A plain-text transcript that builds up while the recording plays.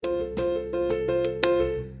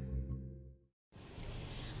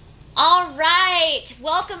right,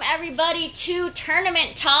 welcome everybody to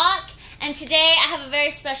Tournament Talk, and today I have a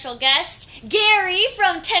very special guest, Gary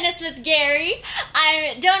from Tennis with Gary.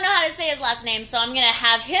 I don't know how to say his last name, so I'm going to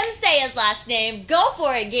have him say his last name. Go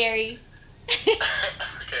for it, Gary. Okay,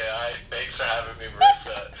 thanks for having me,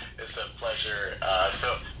 Marissa. It's a pleasure.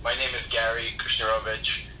 So my name is Gary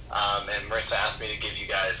Kushnerovich, and Marissa asked me to give you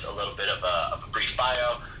guys a little bit of a brief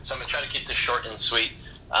bio, so I'm going to try to keep this short and sweet.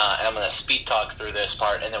 And I'm going to speed talk through this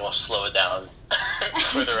part, and then we'll slow it down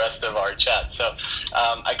for the rest of our chat. So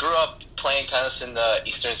I grew up playing tennis in the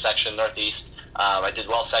eastern section, northeast. I did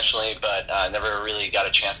well sectionally, but never really got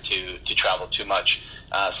a chance to travel too much.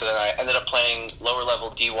 So then I ended up playing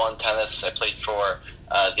lower-level D1 tennis. I played for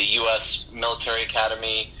the U.S. Military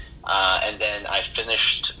Academy, and then I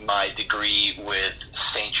finished my degree with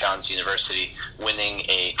St. John's University, winning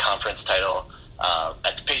a conference title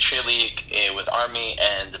at the Patriot League with Army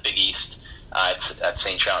and the Big East at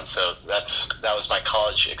St. John's. So that was my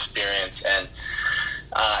college experience, and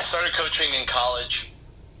I started coaching in college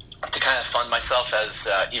to kind of fund myself, as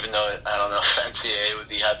even though I don't know if NCAA would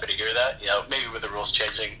be happy to hear that. Maybe with the rules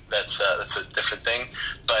changing, that's a different thing.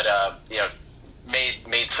 But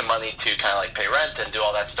made some money to kind of like pay rent and do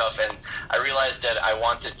all that stuff, and I realized that I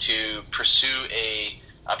wanted to pursue a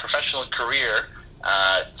professional career.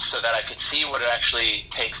 So that I could see what it actually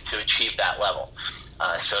takes to achieve that level.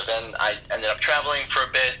 So then I ended up traveling for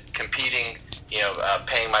a bit, competing,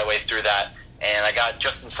 paying my way through that, and I got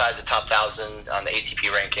just inside the top 1,000 on the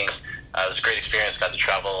ATP ranking. It was a great experience. Got to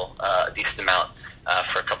travel a decent amount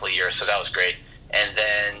for a couple of years, so that was great. And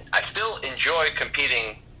then I still enjoy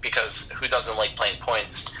competing because who doesn't like playing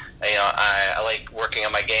points? I like working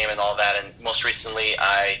on my game and all that. And most recently,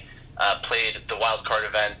 I played the wild card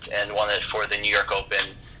event and won it for the New York Open,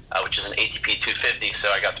 which is an ATP 250. So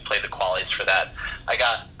I got to play the qualies for that. I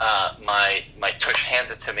got my tush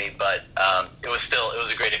handed to me, but it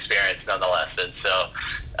was a great experience nonetheless. And so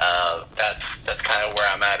that's kind of where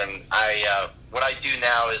I'm at. And what I do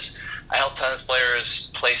now is I help tennis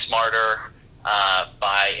players play smarter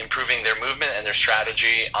by improving their movement and their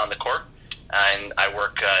strategy on the court. And I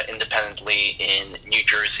work independently in New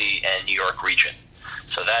Jersey and New York region.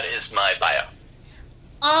 So that is my bio.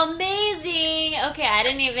 Amazing. Okay, I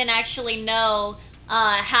didn't even actually know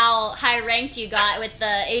how high ranked you got with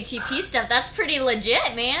the ATP stuff. That's pretty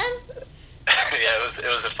legit, man. Yeah, it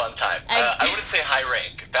was a fun time. I wouldn't say high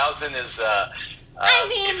rank. 1,000 is.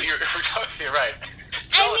 If we're talking right.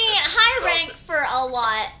 High rank for a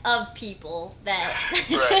lot of people. That.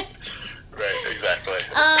 Right, exactly.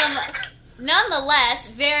 Nonetheless,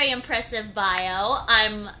 very impressive bio.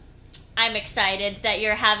 I'm excited that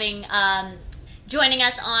you're joining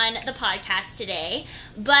us on the podcast today.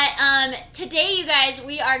 But today, you guys,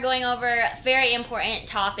 we are going over very important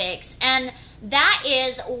topics, and that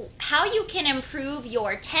is how you can improve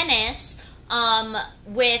your tennis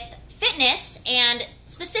with fitness, and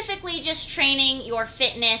specifically just training your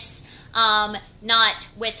fitness, not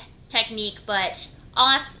with technique, but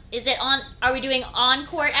off. Are we doing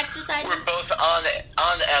on-court exercises? We're both on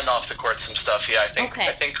and off the court some stuff, yeah.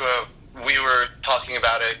 I think we were talking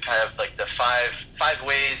about it, kind of like the five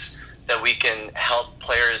ways that we can help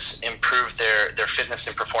players improve their fitness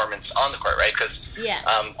and performance on the court, right? Because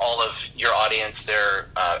all of your audience, they're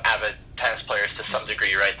avid tennis players to some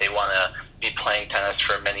degree, right? They want to be playing tennis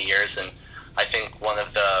for many years, and I think one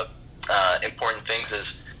of the important things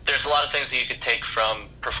is there's a lot of things that you could take from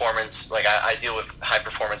performance. Like I deal with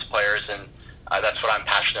high-performance players, and that's what I'm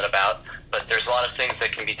passionate about, but there's a lot of things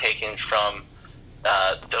that can be taken from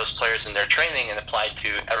those players in their training and applied to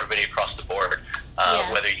everybody across the board,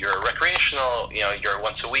 whether you're recreational, you're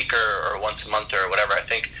once a week or once a month or whatever. I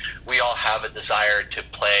think we all have a desire to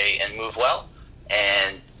play and move well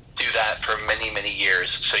and do that for many, many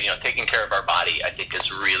years. So, taking care of our body, I think,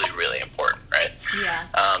 is really, really important, right? Yeah.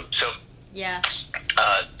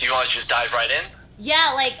 Do you want to just dive right in?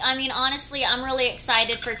 Yeah, honestly, I'm really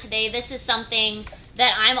excited for today. This is something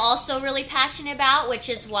that I'm also really passionate about, which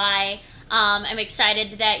is why I'm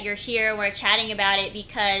excited that you're here. We're chatting about it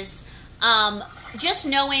because just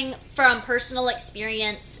knowing from personal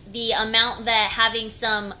experience the amount that having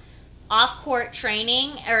some off-court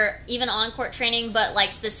training or even on-court training, but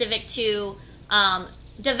specific to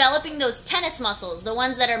developing those tennis muscles, the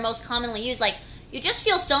ones that are most commonly used, you just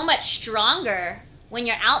feel so much stronger when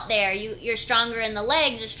you're out there. You're stronger in the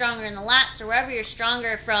legs, you're stronger in the lats, or wherever you're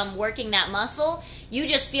stronger from working that muscle. You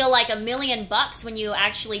just feel like $1,000,000 when you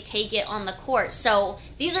actually take it on the court. So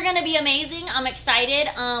these are going to be amazing. I'm excited.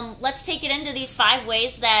 Let's take it into these 5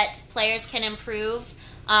 ways that players can improve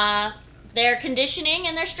their conditioning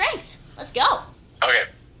and their strength. Let's go. Okay,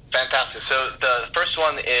 fantastic. So the first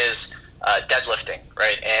one is deadlifting,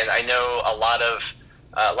 right? And I know a lot of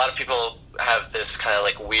people have this kind of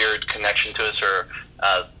like weird connection to us, or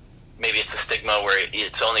maybe it's a stigma where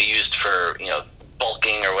it's only used for,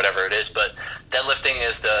 bulking or whatever it is. But deadlifting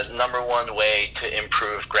is the number one way to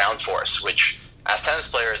improve ground force, which as tennis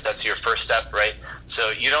players, that's your first step, right?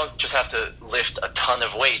 So you don't just have to lift a ton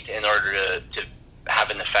of weight in order to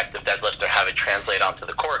have an effective deadlift or have it translate onto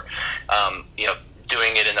the court.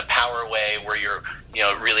 Doing it in a power way where you're,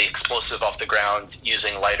 really explosive off the ground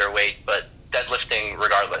using lighter weight, but deadlifting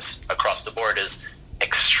regardless across the board is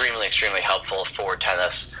extremely, extremely helpful for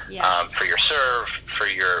tennis, for your serve, for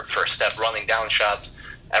your first step, running down shots,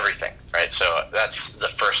 everything, right? So that's the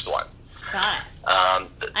first one. Got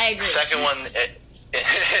it. I agree. Second one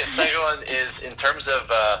is in terms of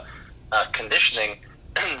conditioning.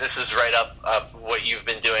 This is right up what you've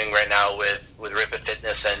been doing right now with Ripit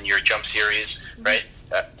Fitness and your jump series, right?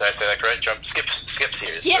 Did I say that correct? Skip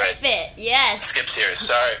series, Skip right? Fit, yes. Skip series.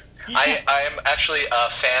 Sorry, I am actually a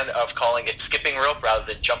fan of calling it skipping rope rather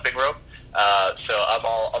than jumping rope. So I'm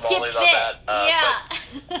all in on that. Yeah.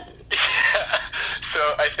 So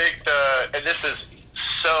I think and this is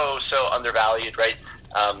so undervalued, right?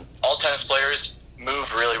 All tennis players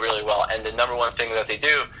move really, really well, and the number one thing that they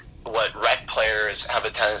do, what rec players have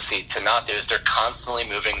a tendency to not do, is they're constantly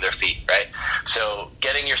moving their feet, right? So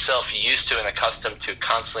getting yourself used to and accustomed to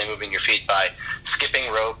constantly moving your feet by skipping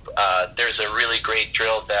rope. There's a really great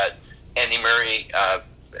drill that Andy Murray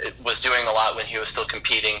was doing a lot when he was still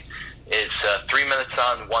competing. Is 3 minutes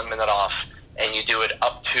on, 1 minute off, and you do it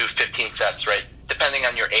up to 15 sets, right? Depending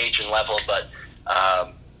on your age and level, but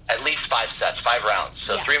at least 5 sets, 5 rounds.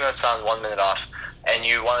 So 3 minutes on, 1 minute off. And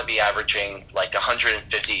you want to be averaging like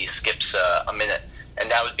 150 skips a minute,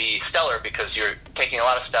 and that would be stellar because you're taking a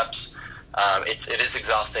lot of steps. It is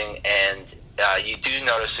exhausting, and you do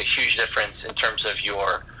notice a huge difference in terms of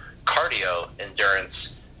your cardio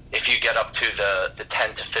endurance. If you get up to the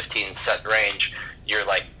 10 to 15 set range, you're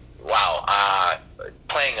like, wow,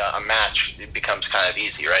 playing a match becomes kind of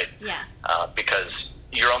easy, right? Yeah. Because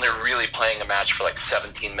you're only really playing a match for like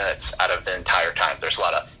 17 minutes out of the entire time. There's a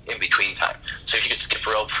lot of in-between time. So if you could skip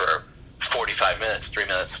rope for 45 minutes, 3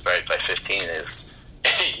 minutes by 15 is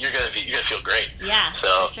you're gonna feel great. Yeah.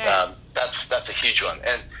 So for sure. that's a huge one.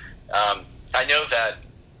 And I know that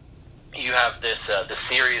you have this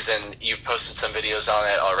series, and you've posted some videos on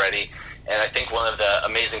it already. And I think one of the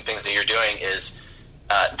amazing things that you're doing is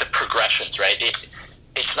the progressions, right?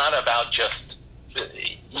 It's not about just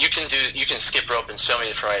you can skip rope in so many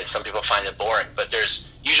different ways. Some people find it boring, but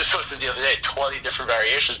you just posted the other day 20 different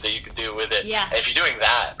variations that you can do with it. Yeah. And if you're doing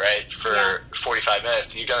that, right, for 45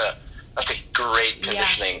 minutes, that's a great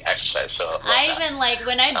conditioning exercise. So I even like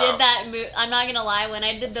when I did that move, I'm not gonna lie, when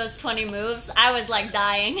I did those 20 moves, I was like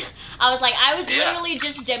dying. I was literally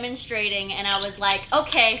just demonstrating, and I was like,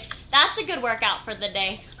 okay, that's a good workout for the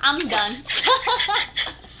day. I'm done.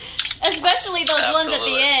 Especially those ones at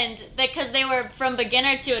the end, because they were from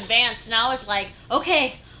beginner to advanced, and I was like,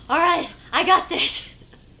 okay, all right, I got this.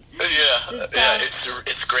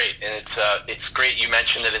 It's great, and it's great. You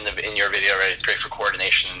mentioned it in your video, right? It's great for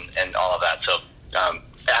coordination and all of that. So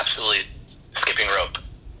absolutely, skipping rope,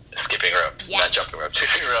 not jumping rope,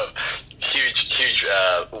 skipping rope, huge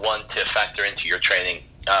one to factor into your training.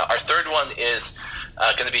 Our third one is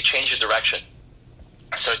going to be change of direction.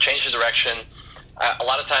 So change of direction. A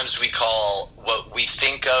lot of times we call what we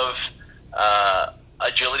think of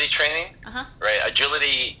agility training, right?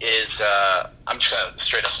 Agility is, I'm just going to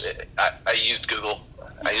straight up, I used Google.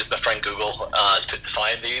 I used my friend Google to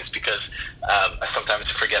define these because I sometimes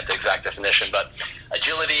forget the exact definition. But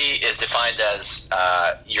agility is defined as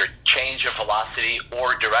your change of velocity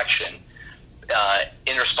or direction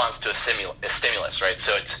in response to a stimulus, right?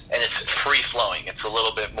 So it's free flowing. It's a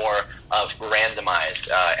little bit more of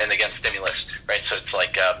randomized and again stimulus, right? So it's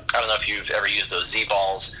like I don't know if you've ever used those Z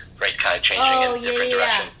balls, right? Kind of changing in a different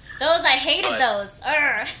direction. Those I hated those.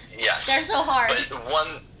 Yes, they're so hard. But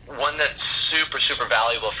one that's super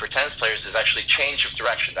valuable for tennis players is actually change of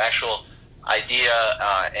direction. The actual idea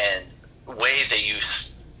and way that you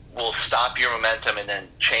will stop your momentum and then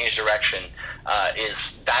change direction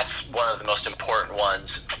that's one of the most important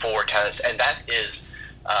ones for tennis, and that is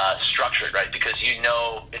structured, right? Because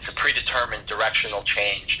it's a predetermined directional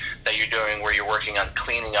change that you're doing where you're working on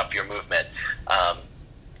cleaning up your movement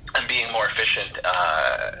and being more efficient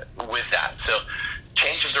with that. So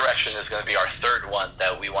change of direction is going to be our third one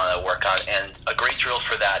that we want to work on, and a great drill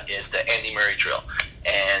for that is the Andy Murray drill.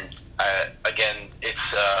 And again,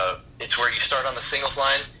 it's where you start on the singles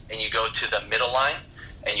line and you go to the middle line,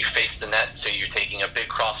 and you face the net. So you're taking a big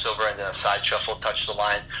crossover and then a side shuffle, touch the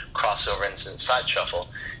line, crossover, and then side shuffle.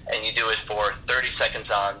 And you do it for 30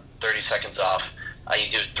 seconds on, 30 seconds off. You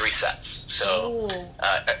do 3 sets. So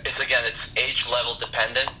it's age level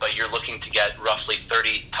dependent, but you're looking to get roughly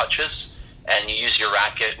 30 touches, and you use your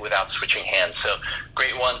racket without switching hands. So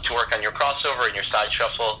great one to work on your crossover and your side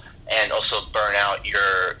shuffle, and also burn out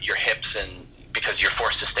your hips, and because you're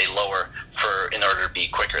forced to stay lower in order to be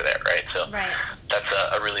quicker there, right? So that's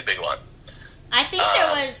a really big one. I think there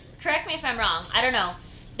was, correct me if I'm wrong, I don't know.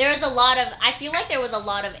 I feel like there was a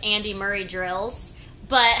lot of Andy Murray drills,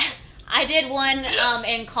 but I did one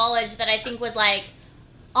in college that I think was like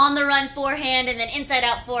on the run forehand and then inside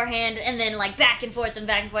out forehand and then like back and forth and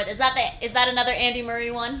back and forth. Is that another Andy Murray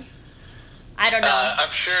one? I don't know.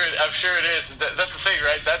 I'm sure it is. That's the thing,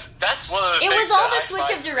 right? That's one of the things. It was all the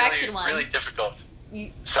switch of direction ones. Really difficult.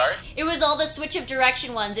 Sorry? It was all the switch of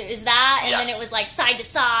direction ones. It was that, and then it was like side to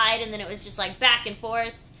side, and then it was just like back and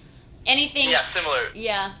forth. Anything? Yeah, similar.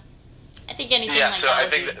 Yeah, I think anything. Yeah, like so that I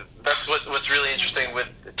think that's what's really interesting with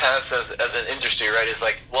tennis as an industry, right? Is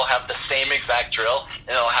like we'll have the same exact drill, and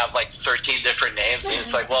it'll have like 13 different names, and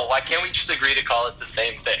it's like, well, why can't we just agree to call it the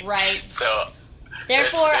same thing? Right. So.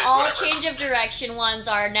 Therefore, all change of direction ones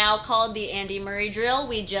are now called the Andy Murray drill.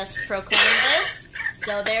 We just proclaimed this,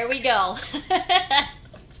 so there we go.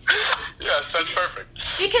 Yes, that's perfect.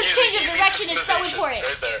 Because change of direction is so important.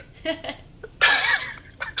 Right there.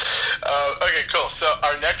 Okay, cool. So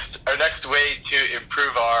our next way to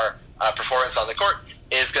improve our performance on the court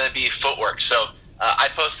is going to be footwork. So I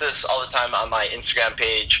post this all the time on my Instagram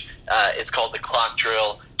page. It's called the clock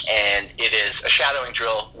drill, and it is a shadowing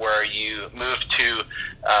drill where you move to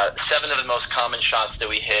 7 of the most common shots that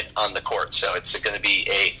we hit on the court. So it's going to be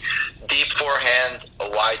a deep forehand, a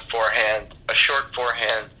wide forehand, a short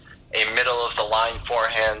forehand, a middle of the line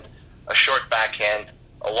forehand, a short backhand,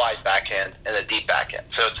 a wide backhand, and a deep backhand.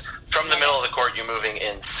 So it's from the middle of the court, you're moving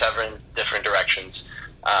in 7 different directions.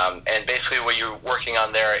 And basically what you're working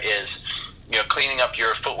on there is, cleaning up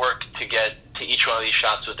your footwork to get to each one of these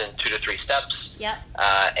shots within 2 to 3 steps. Yep.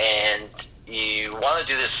 And you want to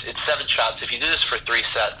do this, it's 7 shots. If you do this for 3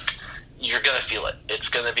 sets, you're going to feel it. It's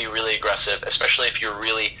going to be really aggressive, especially if you're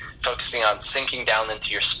really focusing on sinking down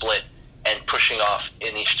into your split and pushing off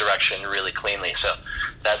in each direction really cleanly. So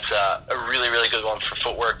that's a really, really good one for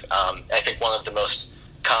footwork. I think one of the most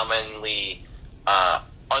commonly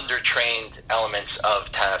undertrained elements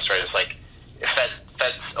of tennis, right, is like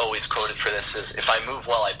Fed's always quoted for this is, if I move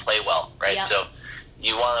well, I play well, right? Yep. So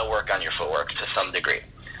you want to work on your footwork to some degree.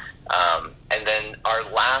 And then our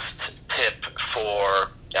last tip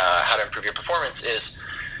for how to improve your performance is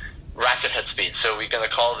racket head speed. So we're going to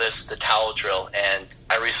call this the towel drill, and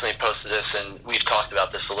I recently posted this, and we've talked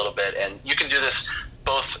about this a little bit, and you can do this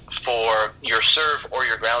both for your serve or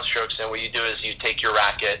your ground strokes. And what you do is you take your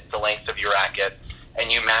racket, the length of your racket,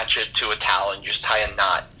 and you match it to a towel, and you just tie a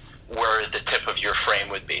knot where the tip of your frame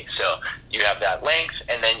would be. So you have that length,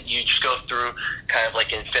 and then you just go through kind of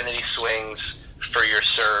like infinity swings for your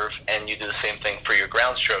serve, and you do the same thing for your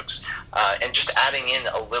ground strokes. And just adding in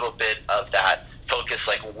a little bit of that focus,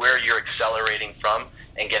 like where you're accelerating from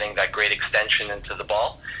and getting that great extension into the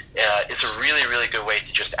ball, is a really, really good way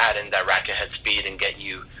to just add in that racket head speed and get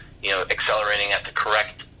you, accelerating at the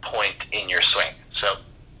correct point in your swing. So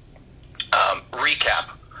recap,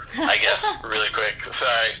 I guess, really quick.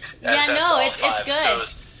 Sorry. It's good. So it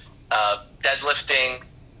was, deadlifting,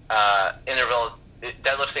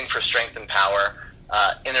 deadlifting for strength and power,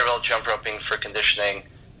 interval jump roping for conditioning,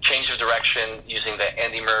 change of direction using the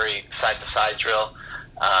Andy Murray side-to-side drill,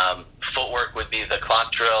 footwork would be the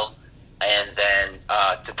clock drill, and then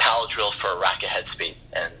the towel drill for racket head speed.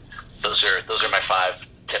 And those are my 5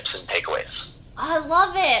 tips and takeaways. I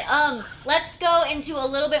love it. Let's go into a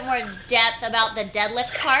little bit more depth about the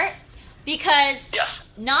deadlift part, because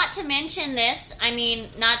not to mention this, I mean,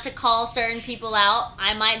 not to call certain people out,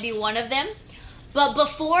 I might be one of them, but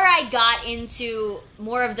before I got into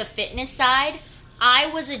more of the fitness side, I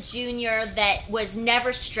was a junior that was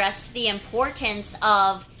never stressed the importance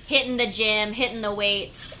of hitting the gym, hitting the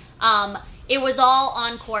weights. It was all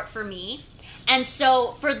on court for me. And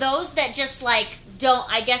so for those that just like don't,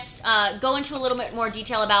 I guess, go into a little bit more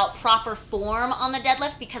detail about proper form on the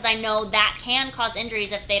deadlift, because I know that can cause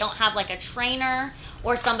injuries if they don't have like a trainer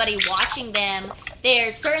or somebody watching them.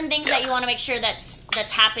 There's certain things that you want to make sure that's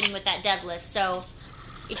happening with that deadlift. So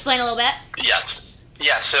explain a little bit. Yes.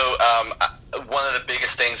 Yeah, so one of the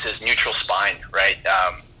biggest things is neutral spine, right?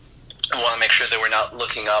 We want to make sure that we're not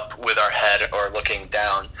looking up with our head or looking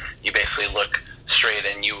down. You basically look straight,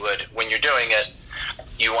 and you would, when you're doing it,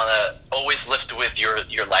 You want to always lift with your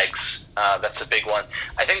legs. That's a big one.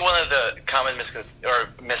 I think one of the common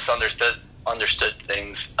misunderstood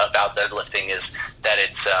things about deadlifting is that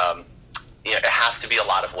it's it has to be a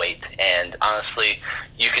lot of weight. And honestly,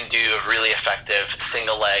 you can do a really effective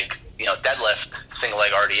single leg deadlift, single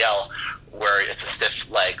leg RDL, where it's a stiff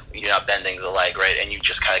leg, you're not bending the leg, right? And you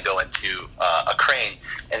just kind of go into a crane.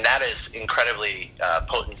 And that is incredibly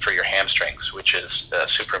potent for your hamstrings, which is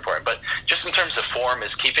super important. But just in terms of form,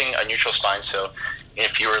 is keeping a neutral spine. So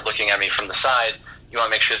if you were looking at me from the side, you want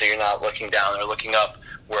to make sure that you're not looking down or looking up,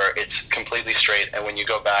 where it's completely straight. And when you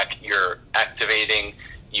go back, you're activating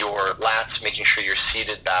your lats, making sure you're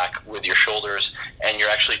seated back with your shoulders, and you're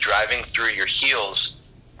actually driving through your heels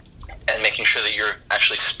and making sure that you're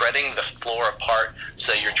actually spreading the floor apart,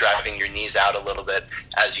 so you're driving your knees out a little bit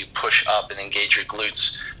as you push up and engage your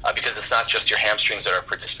glutes, because it's not just your hamstrings that are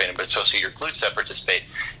participating, but it's also your glutes that participate.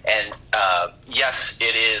 And yes,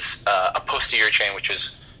 it is a posterior chain, which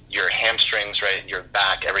is your hamstrings, right, your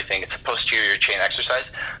back, everything. It's a posterior chain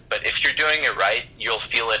exercise, but if you're doing it right, you'll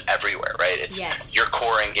feel it everywhere, right? It's your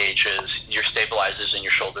core engages, your stabilizes in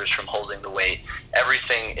your shoulders from holding the weight.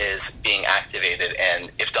 Everything is being activated,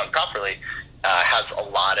 and if done properly, has a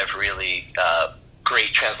lot of really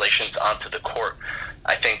great translations onto the court.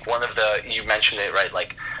 I think you mentioned it, right,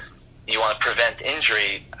 like you want to prevent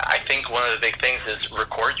injury. I think one of the big things is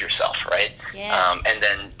record yourself, right? And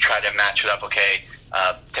then try to match it up. Okay,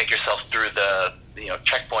 take yourself through the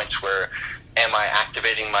checkpoints where am I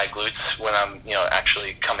activating my glutes when I'm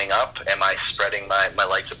actually coming up? Am I spreading my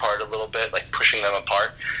legs apart a little bit, like pushing them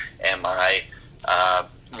apart? Am I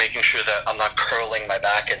making sure that I'm not curling my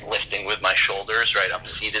back and lifting with my shoulders, right? I'm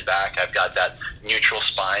seated back. I've got that neutral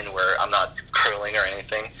spine where I'm not curling or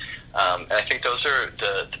anything. And I think those are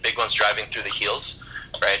the big ones, driving through the heels,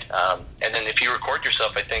 right? And then if you record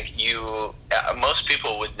yourself, I think most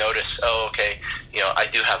people would notice, oh, okay, I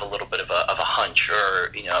do have a little bit of a hunch,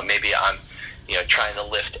 or maybe I'm trying to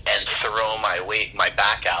lift and throw my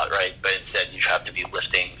back out, right? But instead you have to be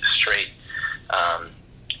lifting straight.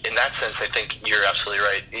 In that sense, I think you're absolutely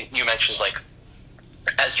right. You mentioned, like,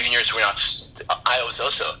 as juniors, I was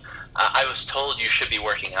told you should be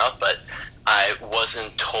working out, but I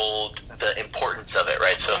wasn't told the importance of it,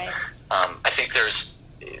 right? So I think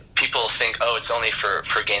people think, oh, it's only for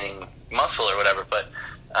gaining muscle or whatever, but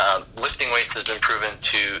lifting weights has been proven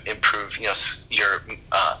to improve your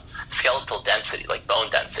skeletal density, like bone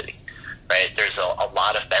density, right? There's a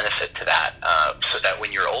lot of benefit to that, so that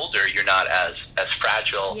when you're older, you're not as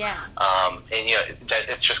fragile. And that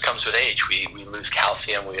it just comes with age. We lose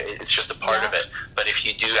calcium. It's just a part of it. But if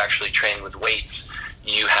you do actually train with weights,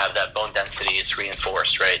 you have that bone density. It's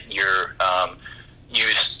reinforced, right? You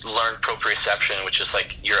learn proprioception, which is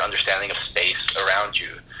like your understanding of space around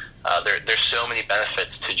you. There's so many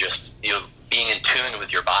benefits to just being in tune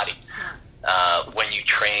with your body when you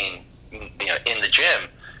train in the gym,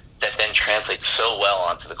 that then translates so well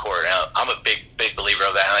onto the court. Now, I'm a big believer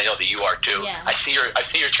of that, and I know that you are too. I see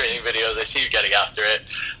your training videos. I see you getting after it.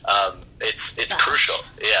 It's crucial.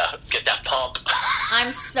 Yeah, get that pump.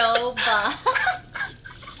 I'm so buff.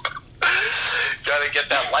 Gotta get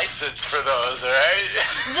that license for those,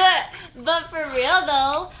 right? But for real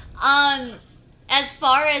though, as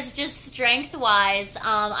far as just strength wise,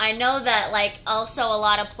 I know that, like, also a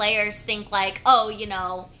lot of players think like, oh,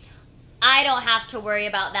 I don't have to worry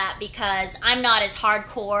about that because I'm not as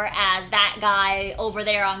hardcore as that guy over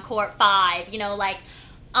there on court 5.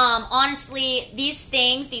 Honestly, these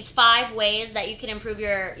 5 ways that you can improve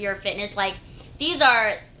your fitness, like, these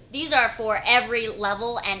are for every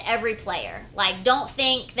level and every player. Like, don't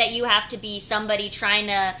think that you have to be somebody trying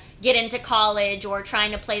to get into college or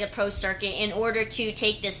trying to play the pro circuit in order to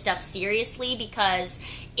take this stuff seriously, because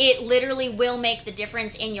it literally will make the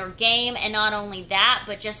difference in your game. And not only that,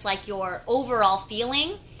 but just like your overall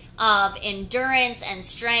feeling of endurance and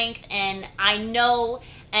strength. And I know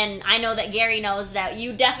that Gary knows that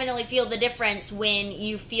you definitely feel the difference when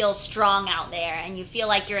you feel strong out there and you feel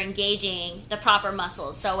like you're engaging the proper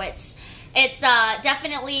muscles. So it's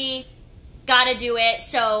definitely got to do it.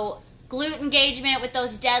 So glute engagement with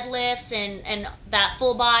those deadlifts and that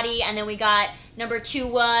full body. And then we got number 2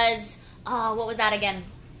 was, what was that again?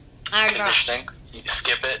 I already conditioning. You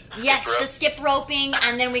skip it. Yes, the skip roping.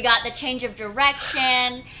 And then we got the change of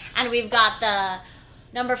direction. And we've got the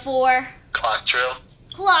number 4. Clock drill.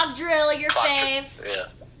 Clock drill, your fave. Yeah.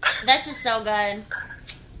 This is so good.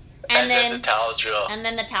 And then the towel drill. And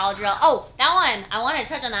then the towel drill. Oh, that one. I wanted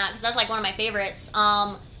to touch on that because that's like one of my favorites.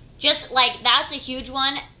 Just like, that's a huge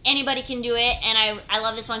one. Anybody can do it. And I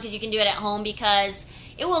love this one because you can do it at home, because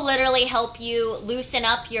it will literally help you loosen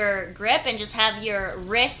up your grip and just have your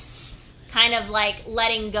wrists kind of like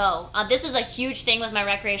letting go. This is a huge thing with my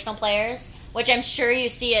recreational players, which I'm sure you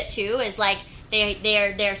see it too, is like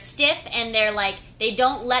they're stiff and they're like, they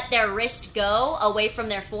don't let their wrist go away from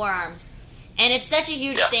their forearm. And it's such a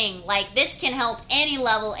huge thing. Like, this can help any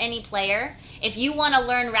level, any player. If you want to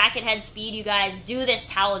learn racket head speed, you guys, do this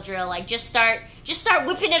towel drill. Like, just start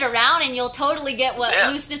whipping it around, and you'll totally get what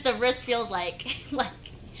looseness of wrist feels like.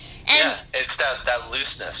 It's that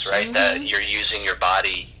looseness, right? That you're using your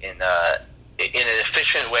body in an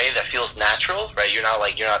efficient way that feels natural, right? You're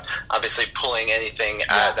not obviously pulling anything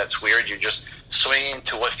that's weird. You're just swinging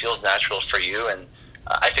to what feels natural for you, and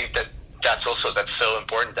I think that's so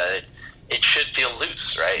important, that it should feel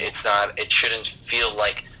loose, right? It shouldn't feel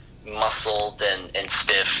like muscled and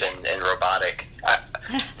stiff and robotic.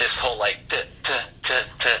 This whole like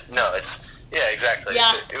no, it's exactly.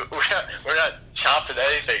 Yeah. We're not chopping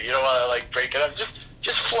anything. You don't want to like break it up. Just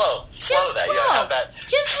flow that. Flow. You know, have that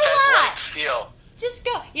just relax. Feel. Just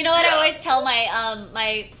go. You know what I always tell my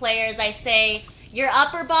my players? I say, your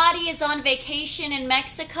upper body is on vacation in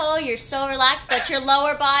Mexico. You're so relaxed, but your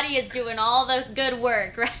lower body is doing all the good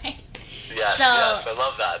work, right? Yes, I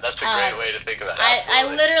love that. That's a great way to think of it. I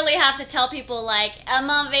literally have to tell people, like, I'm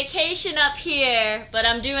on vacation up here, but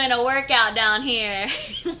I'm doing a workout down here.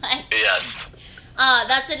 Yes.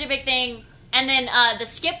 That's such a big thing. And then the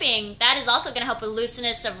skipping, that is also going to help with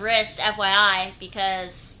looseness of wrist, FYI,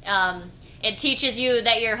 because it teaches you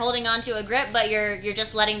that you're holding onto a grip, but you're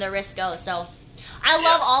just letting the wrist go. So I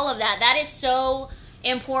love all of that. That is so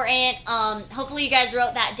important. Hopefully you guys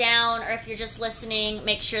wrote that down, or if you're just listening,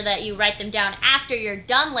 make sure that you write them down after you're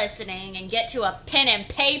done listening and get to a pen and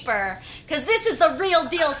paper, because this is the real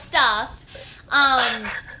deal stuff.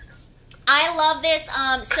 I love this.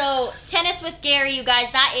 So Tennis with Gary, you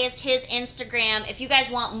guys, that is his Instagram. If you guys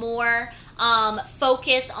want more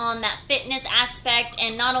focus on that fitness aspect,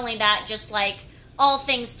 and not only that, just like all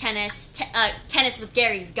things tennis, Tennis with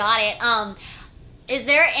Gary's got it. Is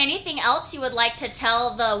there anything else you would like to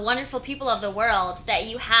tell the wonderful people of the world that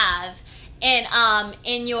you have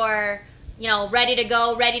in your, ready to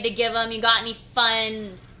go, ready to give them? You got any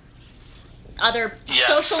fun other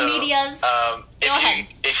social medias?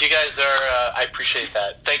 If you guys are, I appreciate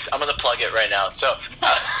that. Thanks. I'm going to plug it right now. So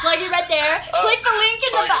plug it right there. Click the link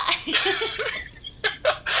in the bio.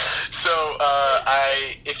 So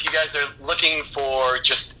if you guys are looking for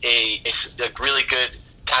just a really good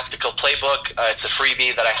tactical playbook, it's a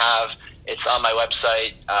freebie that I have. It's on my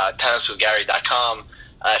website, tenniswithgary.com.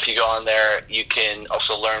 If you go on there, you can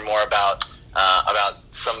also learn more about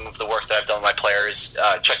some of the work that I've done with my players.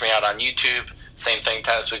 Check me out on YouTube, same thing,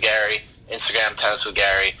 Tennis with Gary. Instagram, Tennis with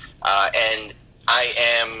Gary. And I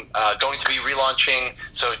am going to be relaunching,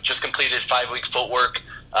 so just completed 5-week footwork.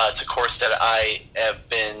 It's a course that I have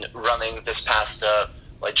been running this past,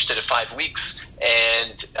 I just did it 5 weeks,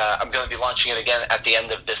 and I'm going to be launching it again at the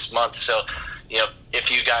end of this month. So, if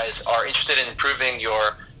you guys are interested in improving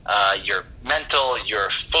your mental, your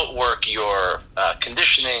footwork, your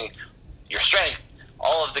conditioning, your strength,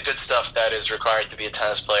 all of the good stuff that is required to be a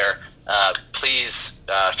tennis player, please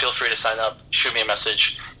feel free to sign up. Shoot me a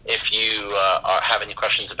message if you have any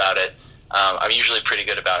questions about it. I'm usually pretty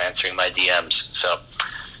good about answering my DMs. So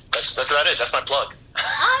that's about it. That's my plug.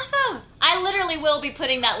 Awesome. I literally will be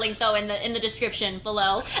putting that link though in the description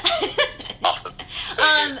below. Awesome.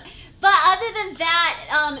 But other than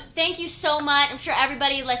that, thank you so much. I'm sure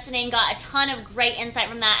everybody listening got a ton of great insight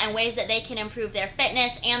from that and ways that they can improve their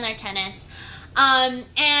fitness and their tennis.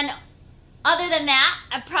 And other than that,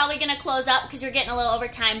 I'm probably going to close up because you're getting a little over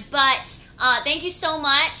time. But thank you so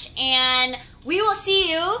much, and we will see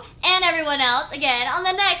you and everyone else again on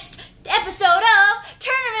the next episode of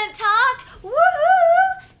Tournament Talk.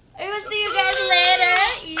 Woohoo! We will see you guys later.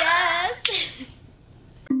 Yes.